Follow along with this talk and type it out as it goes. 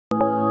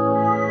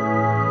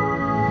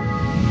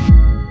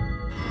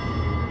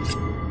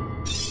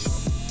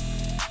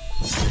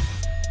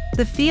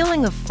The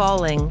feeling of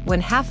falling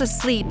when half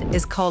asleep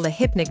is called a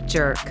hypnic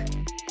jerk.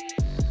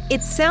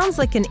 It sounds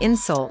like an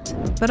insult,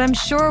 but I'm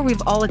sure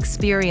we've all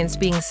experienced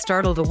being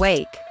startled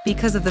awake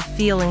because of the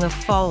feeling of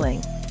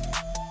falling.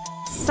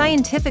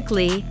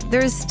 Scientifically,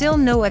 there is still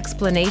no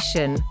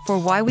explanation for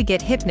why we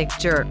get hypnic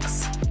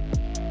jerks.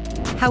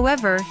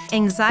 However,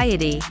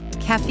 anxiety,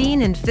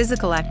 caffeine, and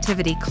physical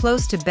activity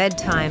close to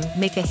bedtime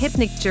make a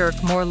hypnic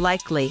jerk more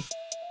likely.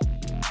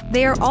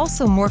 They are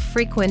also more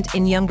frequent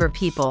in younger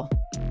people.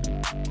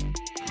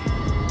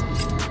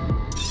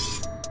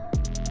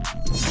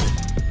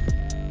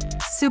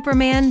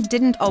 Superman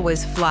didn't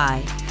always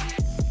fly.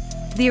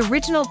 The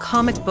original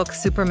comic book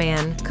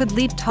Superman could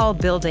leap tall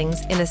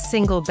buildings in a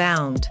single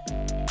bound.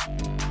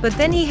 But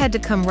then he had to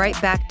come right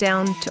back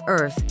down to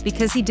Earth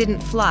because he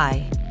didn't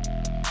fly.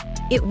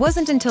 It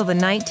wasn't until the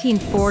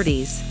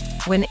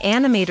 1940s, when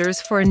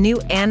animators for a new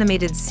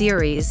animated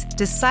series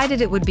decided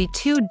it would be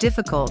too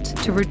difficult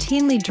to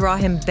routinely draw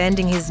him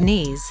bending his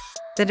knees,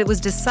 that it was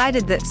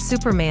decided that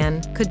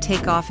Superman could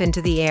take off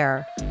into the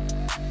air.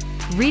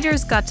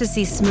 Readers got to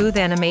see smooth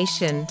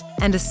animation,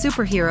 and a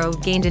superhero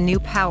gained a new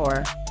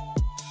power.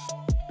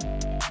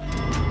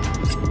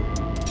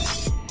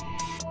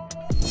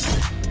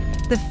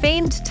 The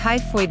famed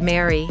Typhoid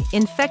Mary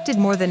infected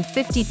more than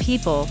 50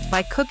 people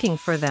by cooking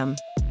for them.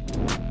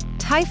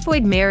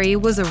 Typhoid Mary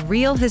was a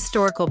real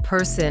historical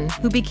person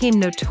who became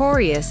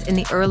notorious in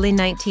the early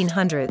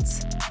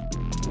 1900s.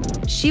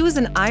 She was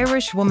an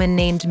Irish woman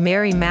named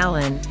Mary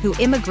Mallon who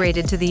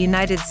immigrated to the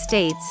United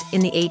States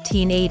in the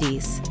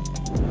 1880s.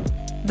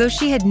 Though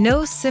she had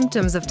no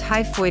symptoms of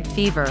typhoid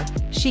fever,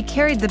 she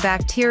carried the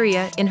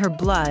bacteria in her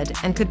blood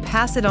and could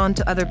pass it on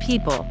to other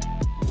people.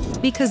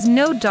 Because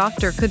no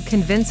doctor could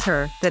convince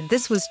her that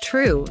this was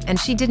true and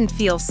she didn't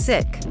feel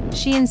sick,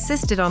 she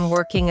insisted on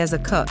working as a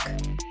cook.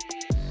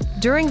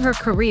 During her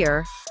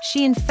career,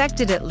 she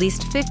infected at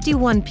least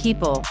 51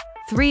 people,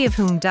 3 of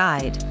whom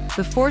died,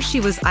 before she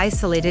was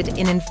isolated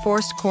in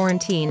enforced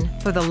quarantine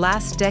for the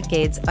last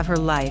decades of her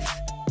life.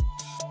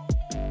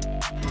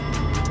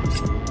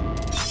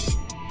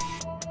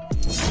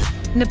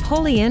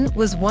 Napoleon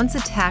was once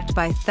attacked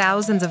by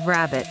thousands of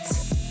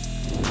rabbits.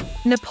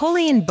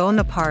 Napoleon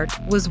Bonaparte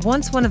was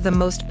once one of the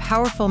most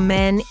powerful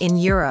men in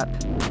Europe,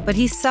 but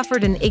he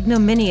suffered an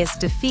ignominious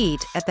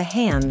defeat at the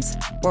hands,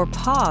 or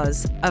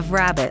paws, of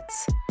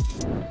rabbits.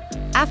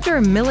 After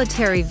a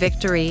military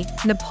victory,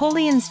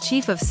 Napoleon's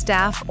chief of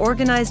staff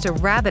organized a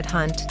rabbit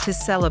hunt to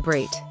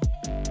celebrate.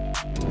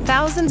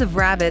 Thousands of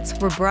rabbits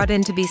were brought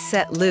in to be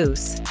set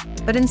loose,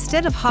 but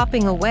instead of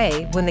hopping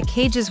away when the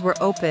cages were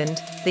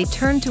opened, they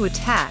turned to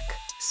attack,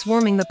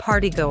 swarming the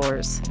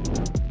partygoers.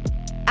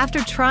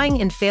 After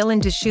trying and failing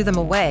to shoo them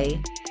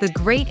away, the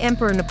great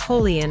Emperor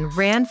Napoleon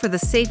ran for the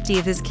safety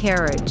of his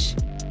carriage.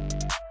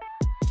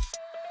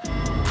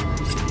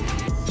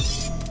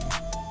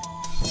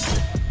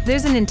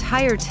 There's an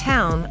entire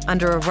town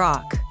under a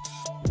rock.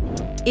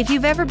 If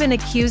you've ever been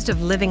accused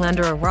of living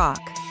under a rock,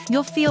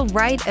 you'll feel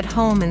right at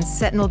home in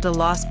Sentinel de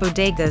las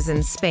Bodegas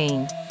in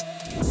Spain.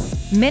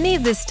 Many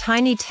of this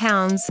tiny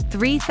town's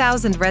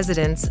 3,000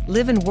 residents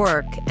live and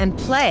work and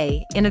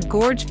play in a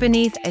gorge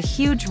beneath a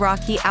huge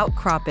rocky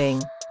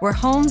outcropping, where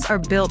homes are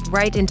built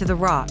right into the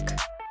rock.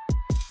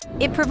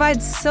 It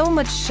provides so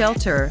much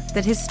shelter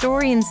that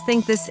historians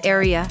think this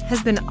area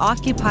has been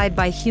occupied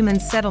by human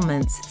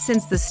settlements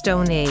since the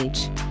Stone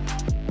Age.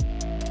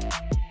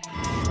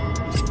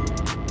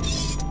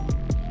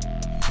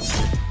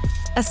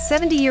 A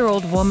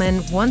 70-year-old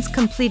woman once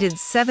completed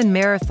 7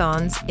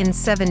 marathons in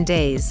 7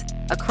 days,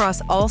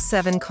 across all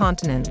 7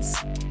 continents.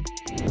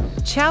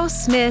 Chow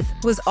Smith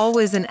was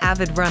always an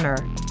avid runner,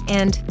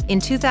 and, in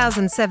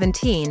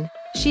 2017,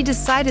 she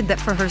decided that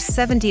for her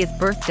 70th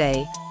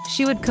birthday,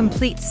 she would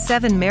complete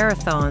 7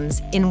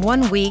 marathons in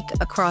 1 week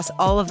across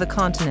all of the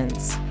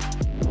continents.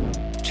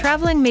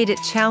 Traveling made it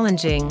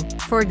challenging.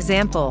 For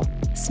example,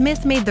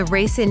 Smith made the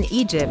race in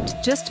Egypt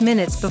just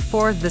minutes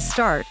before the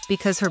start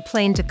because her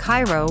plane to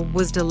Cairo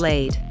was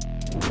delayed.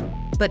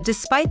 But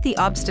despite the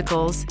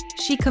obstacles,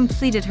 she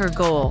completed her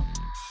goal.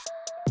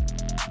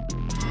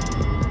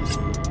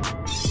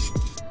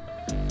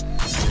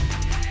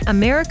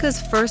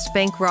 America's first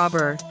bank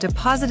robber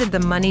deposited the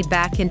money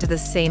back into the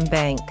same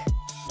bank.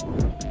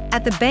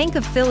 At the Bank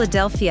of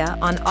Philadelphia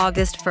on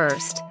August 1,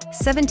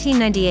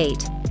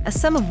 1798, a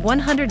sum of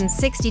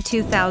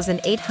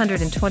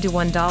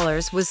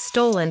 $162,821 was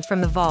stolen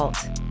from the vault.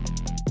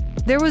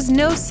 There was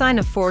no sign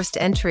of forced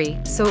entry,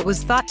 so it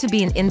was thought to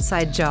be an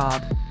inside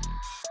job.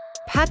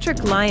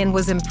 Patrick Lyon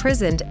was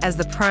imprisoned as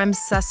the prime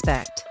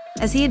suspect,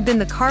 as he had been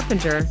the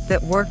carpenter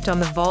that worked on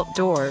the vault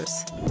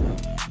doors.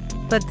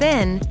 But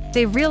then,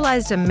 they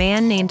realized a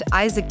man named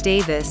Isaac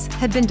Davis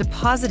had been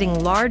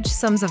depositing large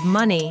sums of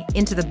money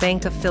into the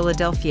Bank of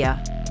Philadelphia.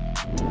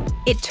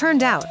 It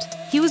turned out,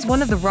 he was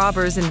one of the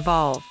robbers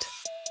involved.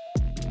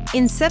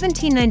 In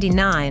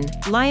 1799,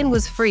 Lyon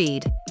was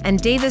freed, and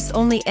Davis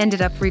only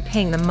ended up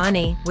repaying the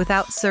money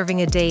without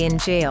serving a day in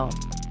jail.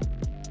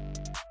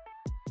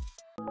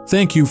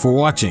 Thank you for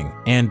watching,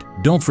 and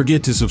don't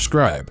forget to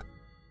subscribe.